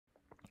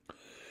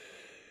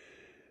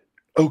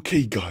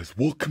Okay guys,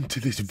 welcome to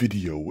this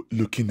video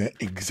looking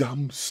at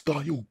exam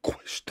style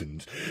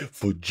questions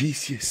for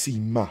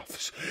GCSE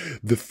maths.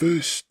 The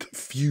first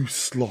few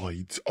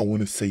slides I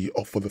want to say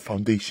are for the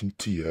foundation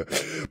tier,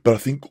 but I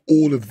think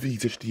all of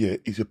these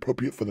actually is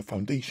appropriate for the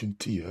foundation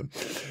tier,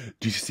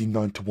 GCSE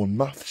 9 to 1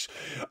 maths,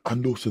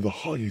 and also the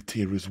higher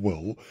tier as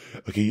well,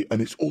 okay,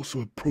 and it's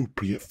also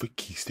appropriate for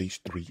Key Stage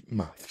 3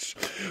 maths.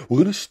 We're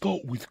going to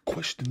start with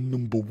question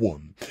number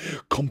 1.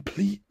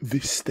 Complete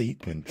this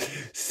statement.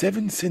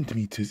 7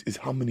 centimeters is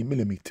how many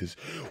millimeters?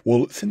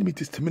 Well,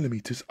 centimeters to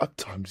millimeters, I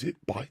times it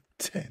by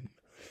 10.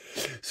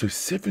 So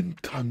 7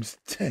 times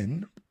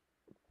 10,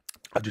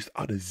 I just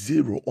add a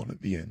 0 on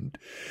at the end.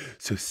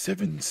 So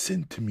 7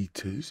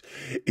 centimeters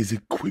is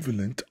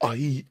equivalent,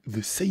 i.e.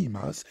 the same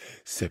as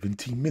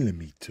 70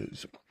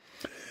 millimeters.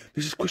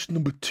 This is question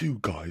number 2,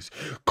 guys.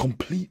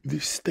 Complete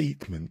this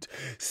statement.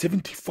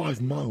 75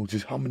 miles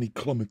is how many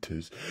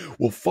kilometers?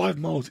 Well, 5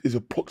 miles is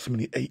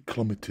approximately 8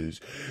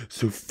 kilometers.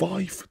 So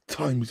 5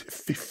 times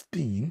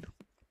 15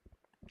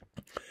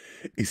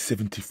 is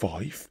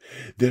 75.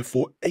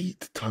 Therefore,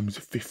 8 times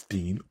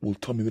 15 will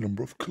tell me the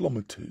number of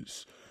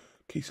kilometers.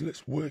 Okay, so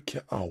let's work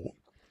it out.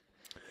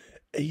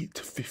 8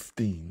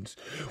 15s.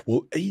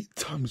 Well, 8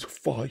 times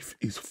 5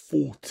 is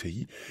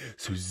 40.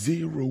 So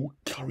 0,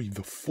 carry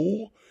the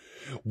 4.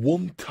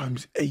 1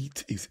 times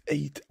 8 is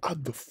 8,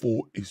 add the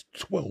 4 is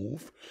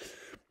 12,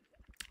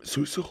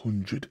 so it's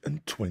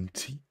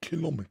 120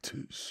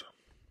 kilometers.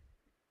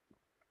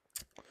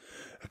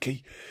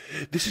 Okay,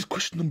 this is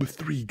question number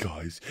 3,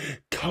 guys.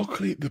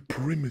 Calculate the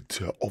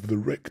perimeter of the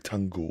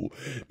rectangle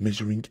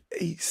measuring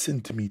 8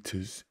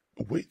 centimeters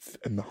width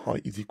and the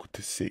height is equal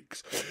to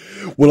 6.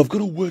 Well, I've got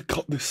to work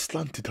out the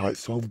slanted height,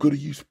 so I've got to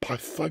use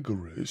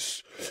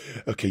Pythagoras,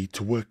 okay,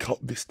 to work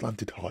out this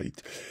slanted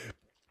height.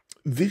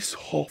 This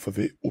half of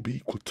it will be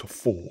equal to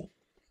 4.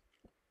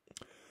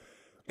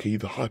 Okay,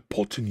 the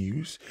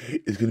hypotenuse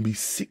is going to be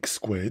 6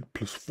 squared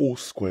plus 4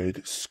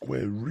 squared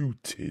square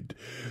rooted.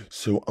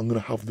 So I'm going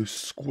to have the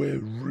square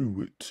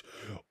root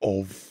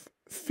of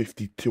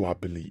 52, I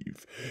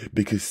believe,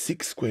 because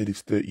 6 squared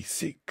is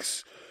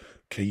 36.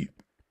 Okay,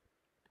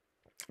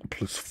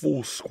 plus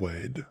 4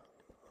 squared.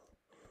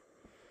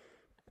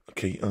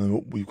 Okay,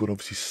 and we've got to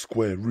obviously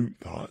square root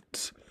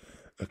that.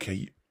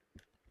 Okay.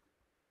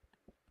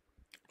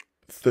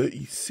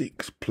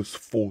 36 plus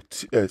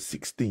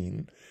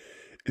 16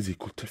 is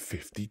equal to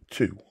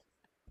 52.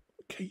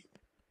 Okay.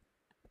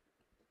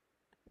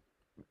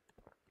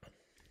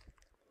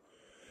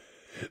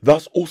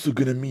 That's also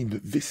going to mean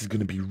that this is going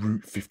to be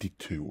root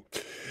 52.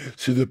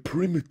 So the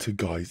perimeter,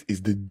 guys,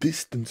 is the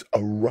distance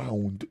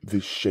around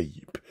the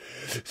shape.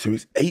 So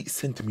it's 8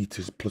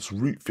 centimeters plus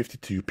root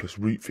 52 plus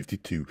root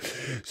 52.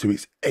 So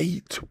it's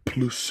 8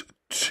 plus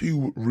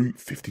 2 root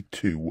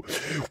 52,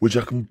 which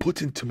I can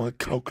put into my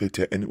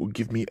calculator and it will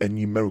give me a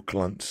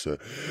numerical answer.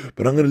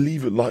 But I'm going to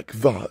leave it like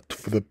that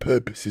for the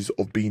purposes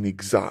of being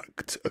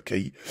exact,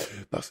 okay?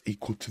 That's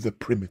equal to the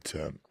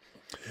perimeter.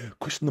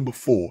 Question number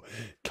 4,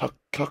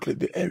 calculate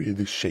the area of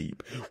this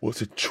shape. Well,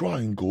 it's a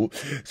triangle,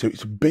 so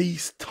it's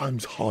base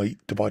times height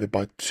divided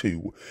by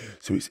 2.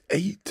 So it's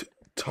 8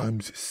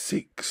 times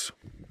 6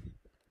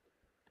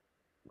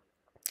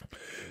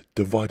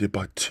 divided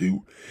by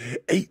 2.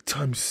 8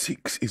 times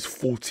 6 is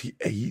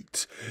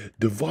 48,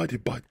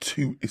 divided by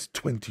 2 is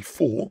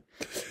 24,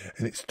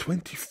 and it's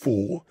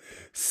 24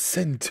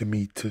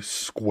 centimeters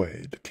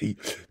squared. Okay,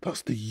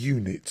 that's the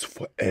units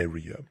for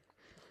area.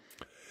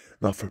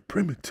 Now for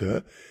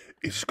perimeter,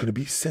 it's going to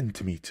be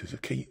centimeters.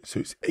 Okay, so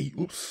it's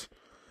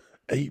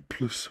 8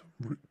 plus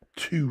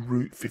 2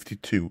 root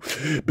 52,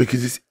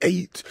 because it's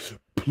 8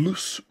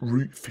 plus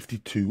root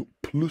 52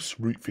 plus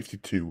root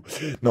 52.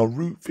 Now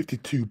root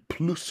 52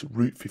 plus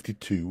root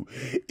 52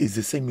 is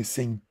the same as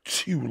saying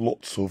 2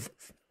 lots of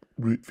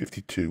root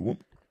 52.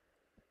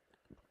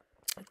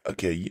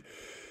 Okay,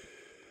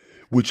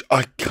 which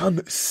I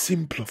can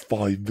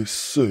simplify the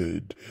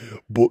third,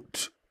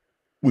 but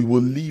we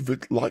will leave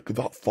it like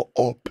that for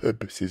our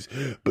purposes.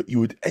 But you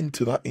would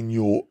enter that in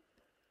your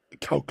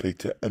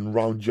calculator and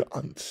round your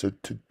answer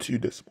to 2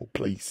 decimal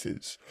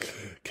places.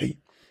 Okay,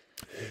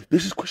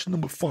 this is question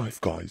number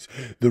 5, guys.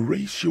 The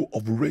ratio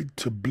of red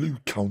to blue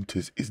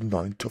counters is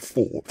 9 to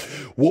 4.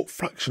 What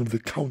fraction of the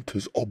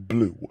counters are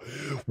blue?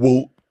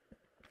 Well,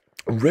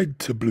 red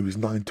to blue is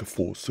 9 to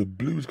 4, so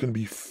blue is going to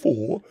be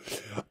 4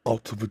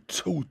 out of a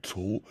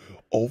total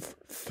of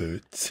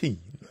 13.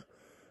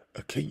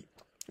 Okay,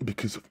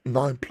 because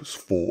 9 plus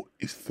 4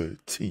 is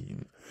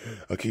 13.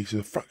 Okay, so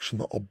the fraction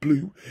that are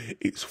blue,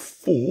 it's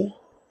 4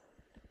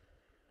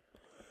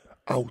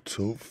 out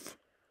of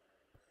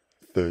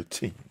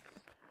 13.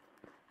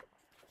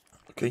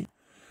 Okay,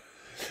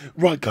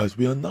 right, guys,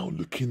 we are now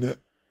looking at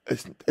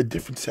a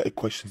different set of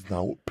questions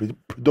now,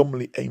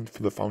 predominantly aimed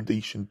for the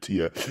foundation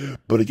tier,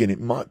 but again,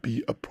 it might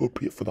be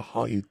appropriate for the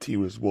higher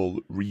tier as well,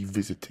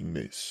 revisiting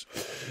this.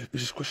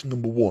 This is question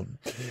number 1.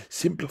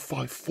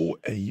 Simplify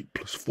 4a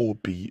plus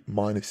 4b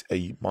minus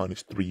a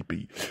minus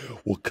 3b.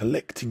 We're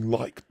collecting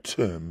like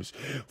terms.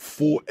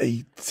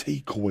 4a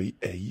take away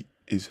a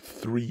is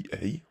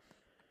 3a.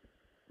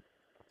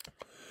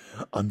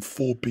 And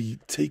 4b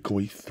take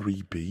away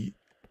 3b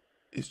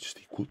is just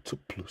equal to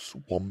plus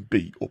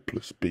 1b or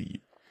plus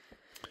b.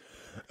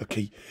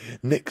 Okay,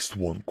 next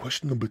one,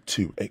 question number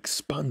 2.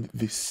 Expand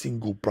this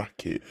single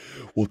bracket.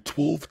 Well,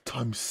 12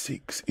 times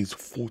 6 is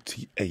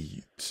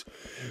 48.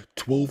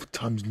 12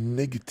 times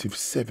negative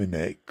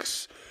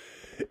 7x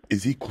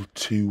is equal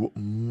to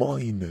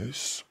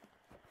minus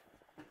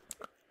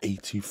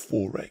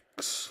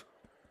 84x.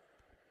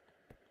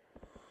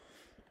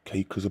 Okay,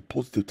 because a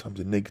positive times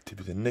a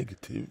negative is a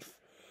negative.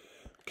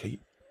 Okay,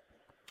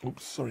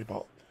 oops, sorry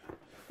about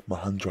my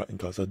handwriting,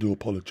 guys, I do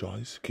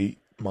apologise. Okay,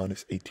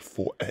 minus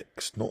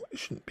 84x, no, it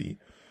shouldn't be.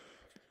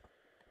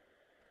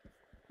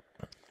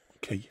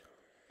 Okay.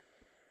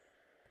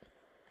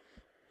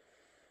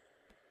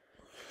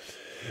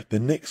 The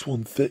next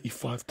one,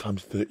 35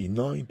 times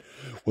 39.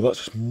 Well,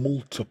 that's just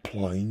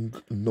multiplying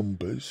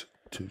numbers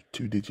to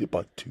 2 digit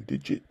by 2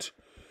 digit.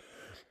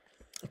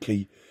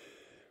 Okay,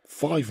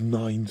 5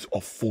 nines are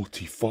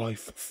 45.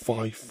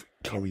 5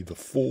 carry the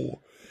 4.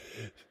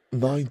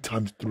 9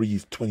 times 3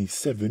 is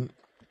 27.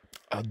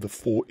 Add the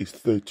 4 is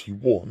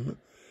 31.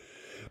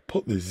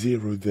 Put the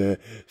 0 there.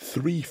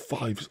 3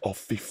 5s are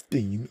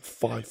 15.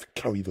 5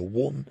 carry the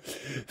 1.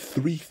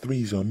 3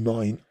 3s are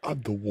 9.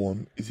 Add the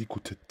 1 is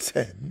equal to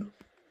 10.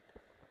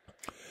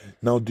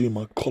 Now doing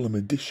my column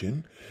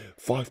addition.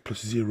 5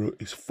 plus 0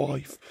 is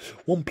 5.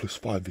 1 plus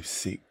 5 is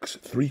 6.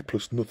 3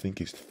 plus nothing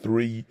is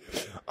 3.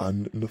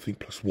 And nothing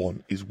plus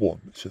 1 is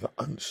 1. So the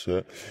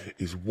answer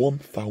is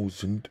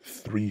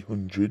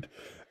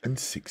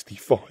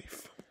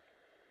 1365.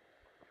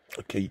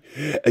 Okay,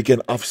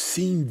 again, I've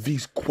seen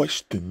these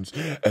questions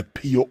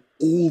appear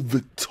all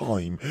the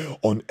time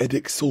on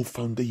EDEXCEL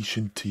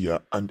Foundation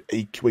tier and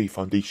AQA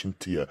Foundation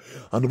tier,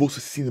 and I've also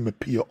seen them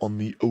appear on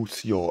the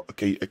OCR,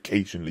 okay,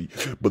 occasionally,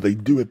 but they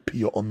do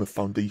appear on the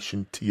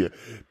Foundation tier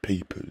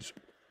papers.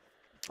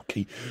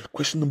 Okay,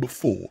 question number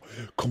 4.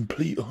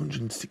 Complete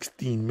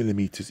 116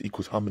 millimeters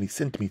equals how many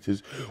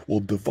centimeters?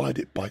 We'll divide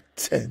it by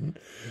 10,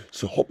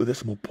 so hop the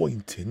decimal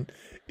point in,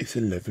 it's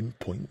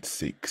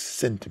 11.6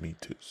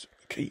 centimeters.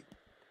 Okay.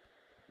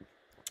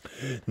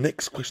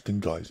 Next question,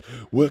 guys.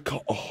 Work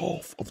out a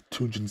half of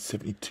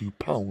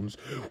 £272.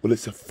 Well,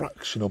 it's a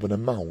fraction of an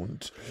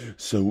amount,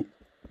 so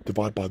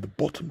divide by the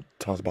bottom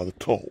times by the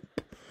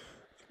top.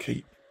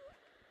 Okay.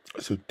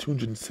 So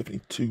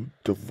 272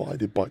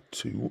 divided by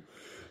 2.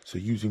 So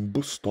using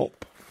bus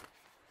stop.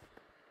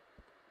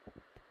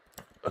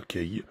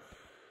 Okay.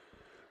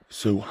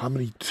 So how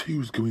many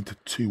 2's go into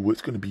 2? Well,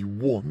 it's going to be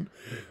 1.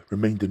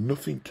 Remainder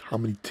nothing. How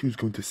many 2's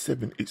go into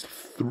 7? It's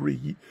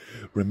 3.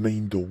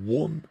 Remainder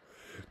 1.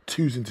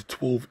 2's into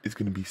 12 is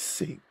going to be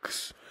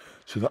 6.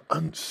 So the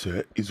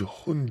answer is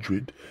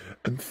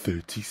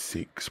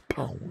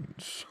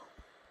 £136.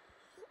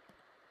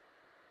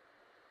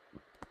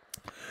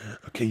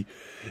 Okay,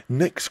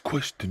 next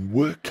question.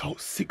 Work out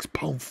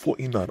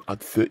 £6.49 at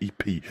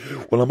 30p.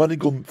 Well, I'm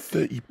adding on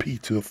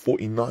 30p to the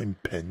 49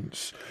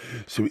 pence,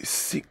 so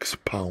it's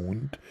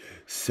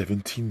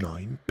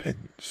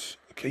 £6.79.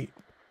 Okay.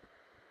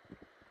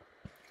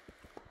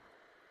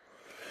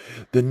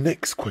 The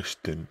next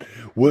question.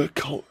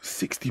 Work out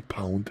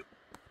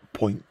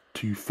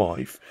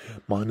 £60.25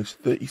 minus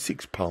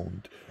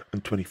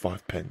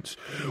 £36.25.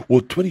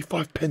 Well,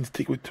 25 pence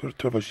take away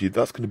 12 actually,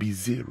 that's going to be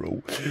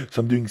 0.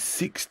 So I'm doing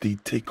 60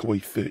 take away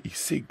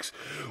 36.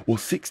 Well,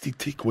 60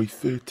 take away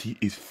 30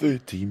 is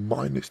 30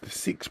 minus the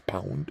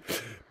 £6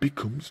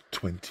 becomes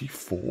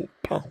 £24.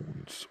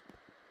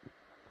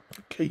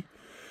 Okay.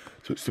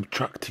 So it's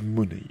subtracting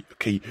money.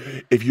 Okay,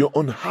 if you're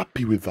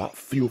unhappy with that,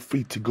 feel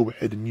free to go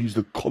ahead and use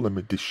the column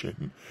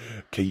addition.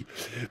 Okay,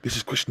 this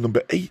is question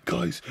number 8,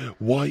 guys.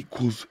 Y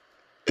equals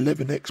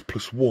 11x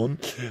plus 1.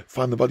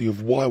 Find the value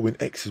of y when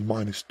x is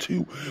minus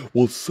 2.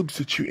 Well,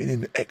 substituting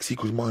in x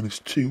equals minus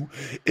 2.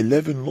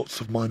 11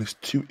 lots of minus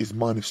 2 is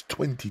minus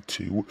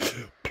 22.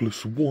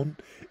 Plus 1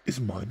 is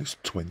minus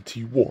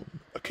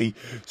 21. Okay,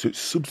 so it's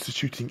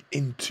substituting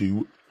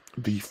into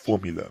the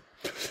formula.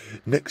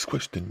 Next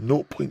question,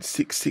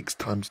 0.66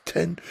 times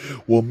 10.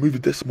 We'll move the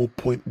decimal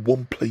point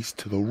 1 place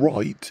to the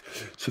right,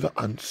 so the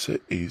answer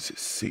is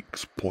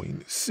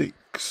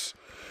 6.6.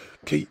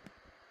 Okay,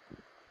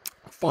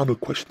 final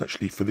question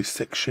actually for this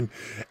section.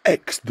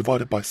 X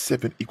divided by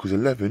 7 equals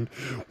 11.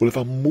 Well, if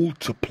I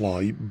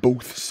multiply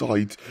both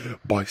sides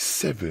by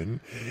 7,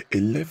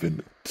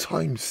 11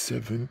 times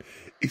 7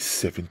 is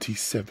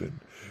 77.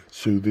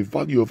 So the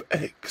value of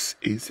x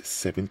is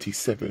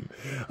 77.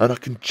 And I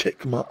can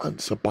check my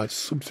answer by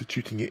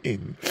substituting it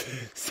in.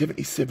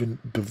 77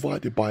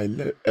 divided by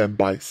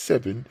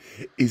 7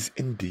 is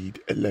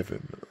indeed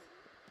 11.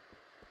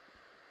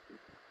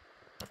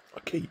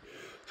 Okay,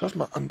 so that's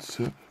my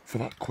answer for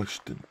that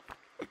question.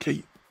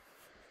 Okay.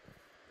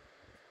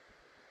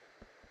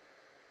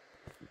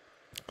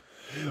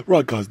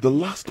 Right, guys, the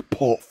last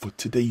part for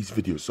today's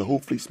video, so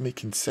hopefully it's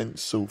making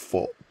sense so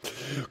far.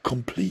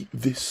 Complete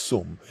this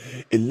sum.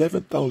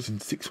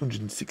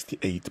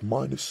 11,668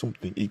 minus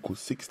something equals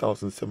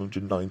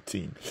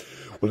 6,719.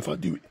 Well, if I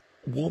do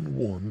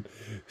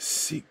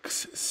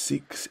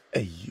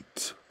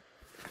 11668,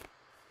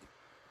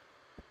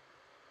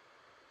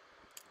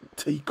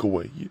 take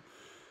away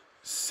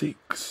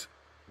 6,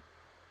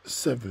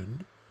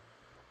 7,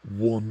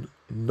 1,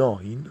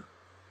 9.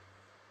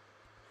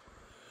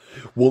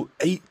 Well,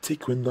 8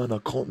 take away 9 I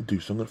can't do,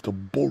 so I'm going to have to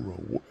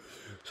borrow.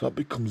 So that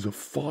becomes a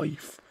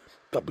 5.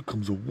 That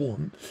becomes a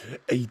 1.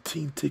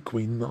 18 take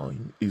away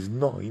 9 is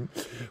 9.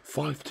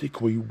 5 take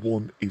away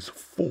 1 is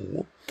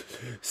 4.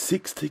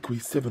 6 take away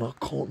 7 I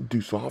can't do,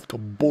 so I have to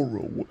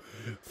borrow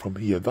from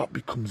here. That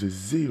becomes a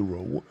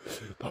 0.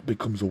 That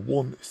becomes a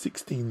 1.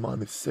 16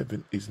 minus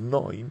 7 is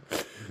 9.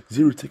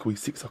 0 take away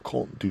 6 I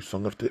can't do, so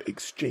I'm going to have to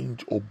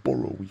exchange or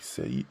borrow, we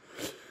say.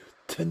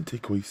 10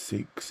 take away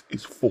 6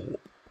 is 4.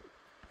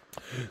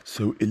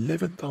 So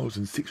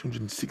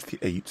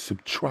 11,668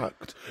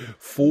 subtract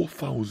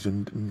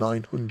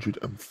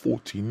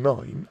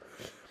 4,949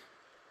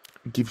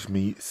 gives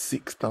me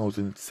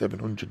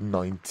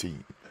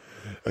 6,719.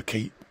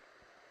 Okay.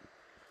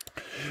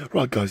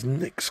 Right, guys,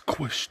 next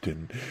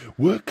question.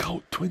 Work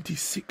out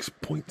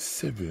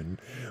 26.7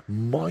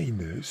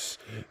 minus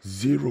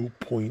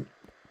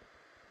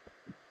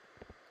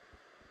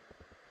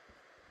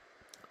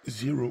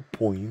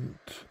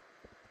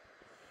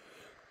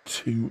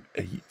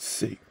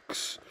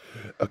 0.286.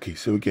 Okay,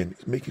 so again,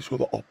 it's making sure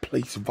that our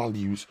place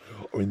values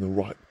are in the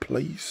right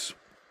place.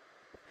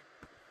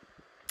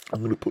 I'm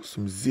going to put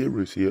some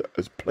zeros here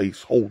as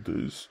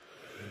placeholders.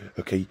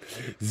 Okay,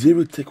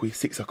 0 take away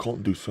 6 I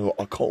can't do, so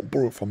I can't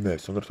borrow from there,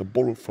 so I'm going to have to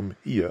borrow from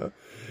here.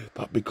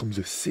 That becomes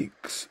a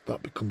 6,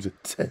 that becomes a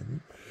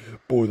 10.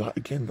 Borrow that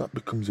again, that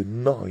becomes a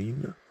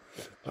 9.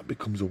 That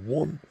becomes a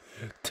 1.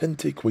 10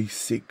 take away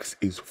 6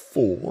 is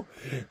 4.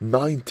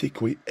 9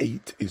 take away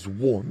 8 is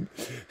 1.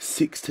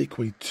 6 take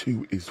away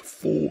 2 is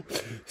 4.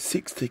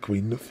 6 take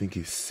away nothing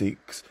is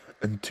 6.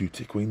 And 2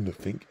 take away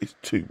nothing is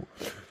 2.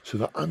 So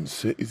the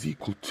answer is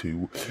equal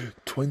to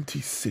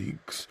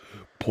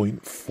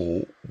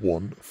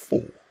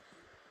 26.414.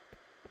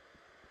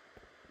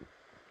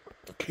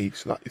 Okay,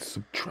 so that is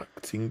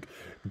subtracting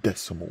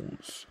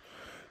decimals.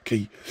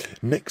 Okay,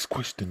 next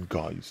question,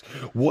 guys.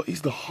 What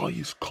is the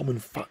highest common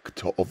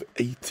factor of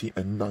 80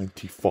 and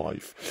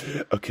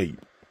 95? Okay,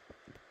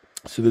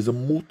 so there's a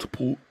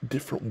multiple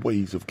different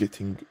ways of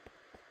getting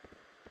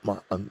my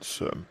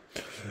answer.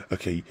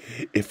 Okay,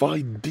 if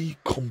I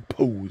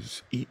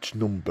decompose each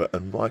number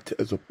and write it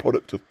as a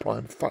product of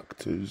prime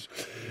factors,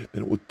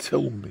 then it would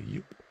tell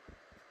me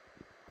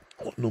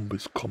what number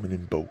is common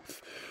in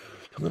both.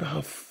 So I'm going to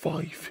have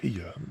 5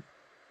 here.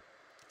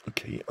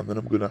 Okay, and then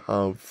I'm going to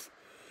have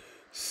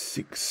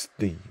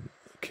 16.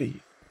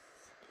 Okay,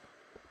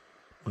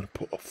 I'm going to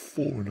put a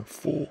 4 and a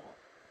 4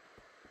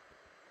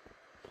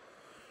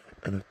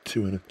 and a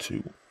 2 and a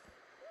 2.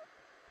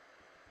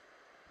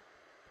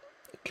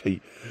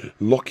 Okay,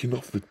 locking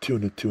off the 2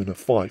 and a 2 and a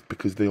 5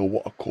 because they are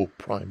what I call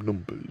prime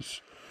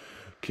numbers.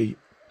 Okay,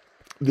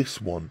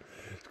 this one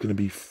is going to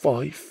be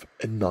 5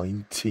 and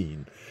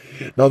 19.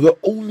 Now the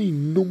only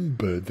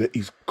number that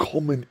is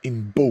common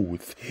in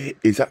both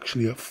is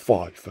actually a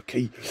 5.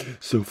 Okay,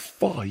 so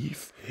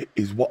 5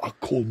 is what I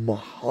call my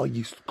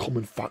highest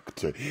common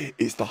factor.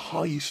 It's the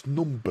highest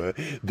number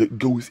that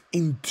goes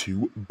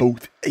into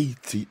both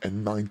 80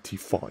 and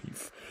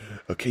 95.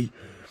 Okay,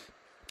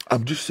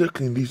 I'm just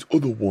circling these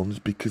other ones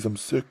because I'm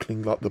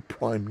circling like the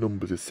prime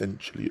numbers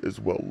essentially as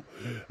well.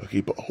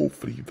 Okay, but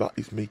hopefully that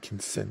is making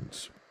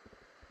sense.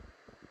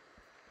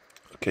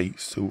 Okay,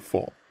 so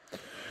far.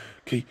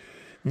 Okay,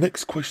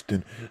 next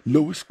question.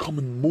 Lowest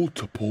common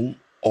multiple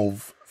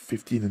of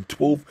 15 and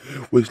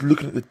 12. We're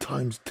looking at the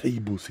times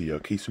tables here.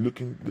 Okay, so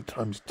looking at the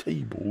times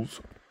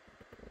tables.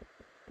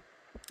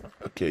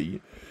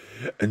 Okay,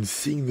 and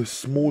seeing the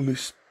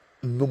smallest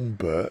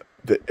number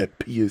that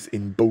appears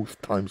in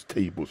both times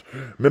tables.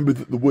 Remember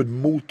that the word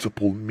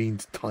multiple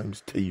means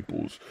times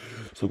tables.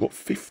 So I've got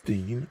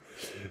 15,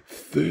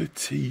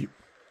 30,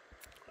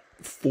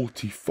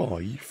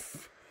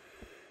 45,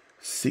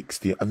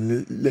 60,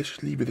 and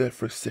let's leave it there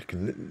for a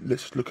second.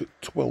 Let's look at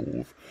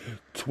 12,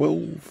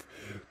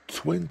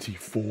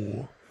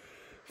 24,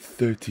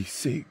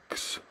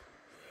 36,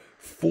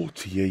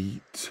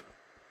 48,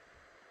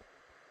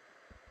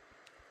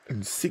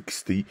 and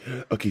 60.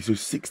 Okay, so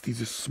 60 is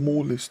the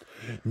smallest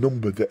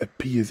number that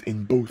appears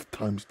in both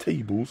times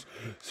tables,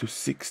 so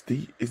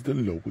 60 is the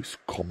lowest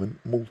common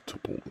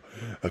multiple.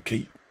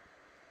 Okay,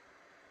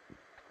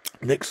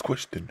 next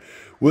question.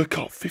 Work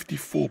out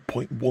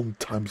 54.1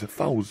 times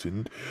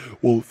 1,000.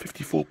 Well,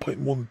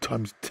 54.1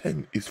 times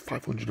 10 is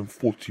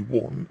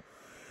 541,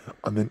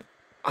 and then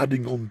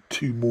adding on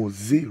 2 more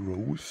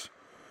zeros,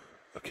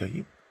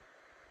 okay,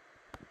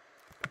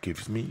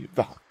 gives me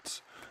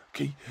that.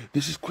 Okay,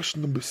 this is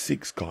question number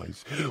 6,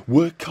 guys.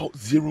 Work out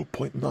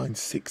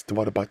 0.96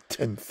 divided by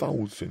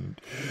 10,000.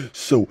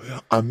 So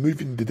I'm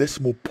moving the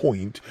decimal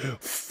point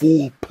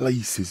 4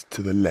 places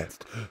to the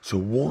left. So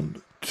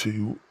 1,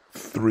 2,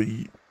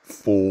 3,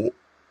 4.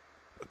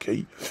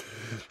 Okay, so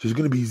it's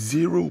going to be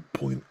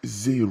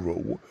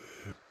 0.000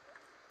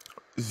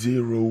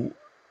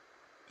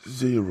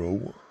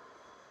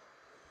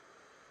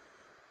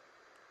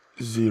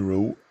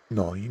 0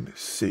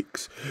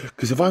 0.96,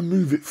 because if I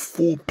move it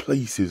 4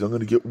 places, I'm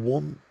going to get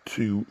 1,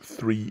 2,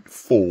 3,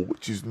 4,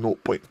 which is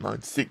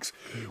 0.96,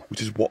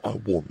 which is what I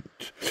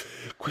want.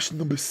 Question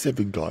number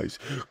 7, guys.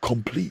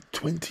 Complete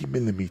 20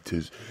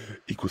 millimeters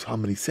equals how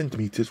many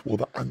centimeters? Well,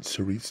 the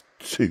answer is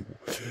 2.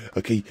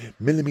 Okay,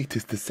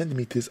 millimeters to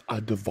centimeters,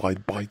 I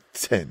divide by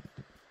 10.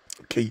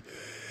 Okay,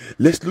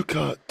 let's look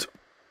at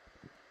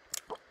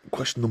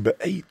question number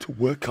 8.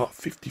 Work out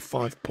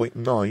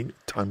 55.9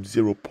 times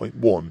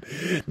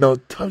 0.1. Now,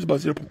 times by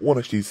 0.1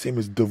 actually is the same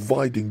as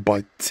dividing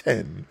by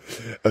 10.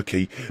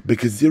 Okay,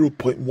 because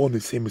 0.1 is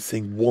the same as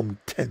saying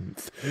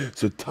 1/10.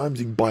 So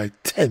timesing by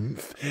 1/10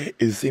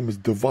 is the same as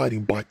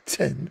dividing by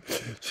 10.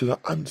 So the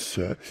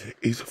answer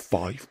is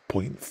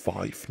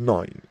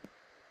 5.59.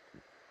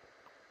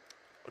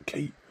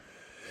 Okay.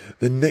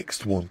 The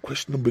next one,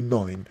 question number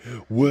 9,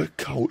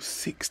 work out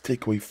 6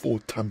 take away 4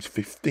 times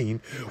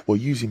 15 while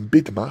using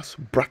BIDMAS,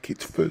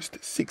 brackets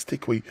first, 6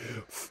 take away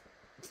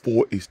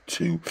 4 is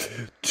 2,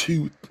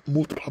 2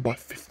 multiplied by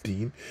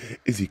 15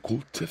 is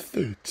equal to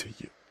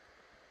 30.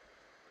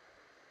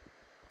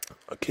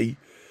 Okay,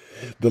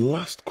 the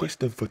last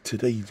question for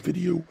today's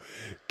video,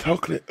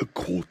 calculate a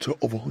quarter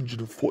of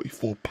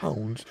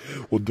 £144,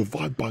 or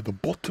divide by the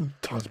bottom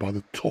times by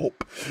the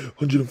top.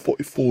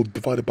 144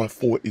 divided by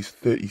 4 is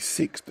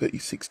 36,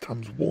 36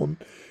 times 1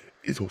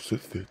 is also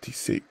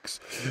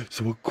 36.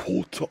 So a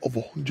quarter of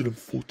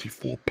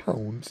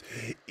 £144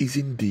 is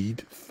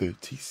indeed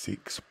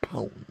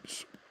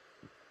 £36.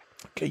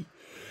 Okay.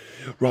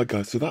 Right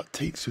guys, so that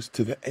takes us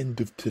to the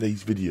end of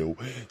today's video.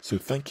 So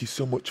thank you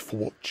so much for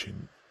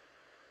watching.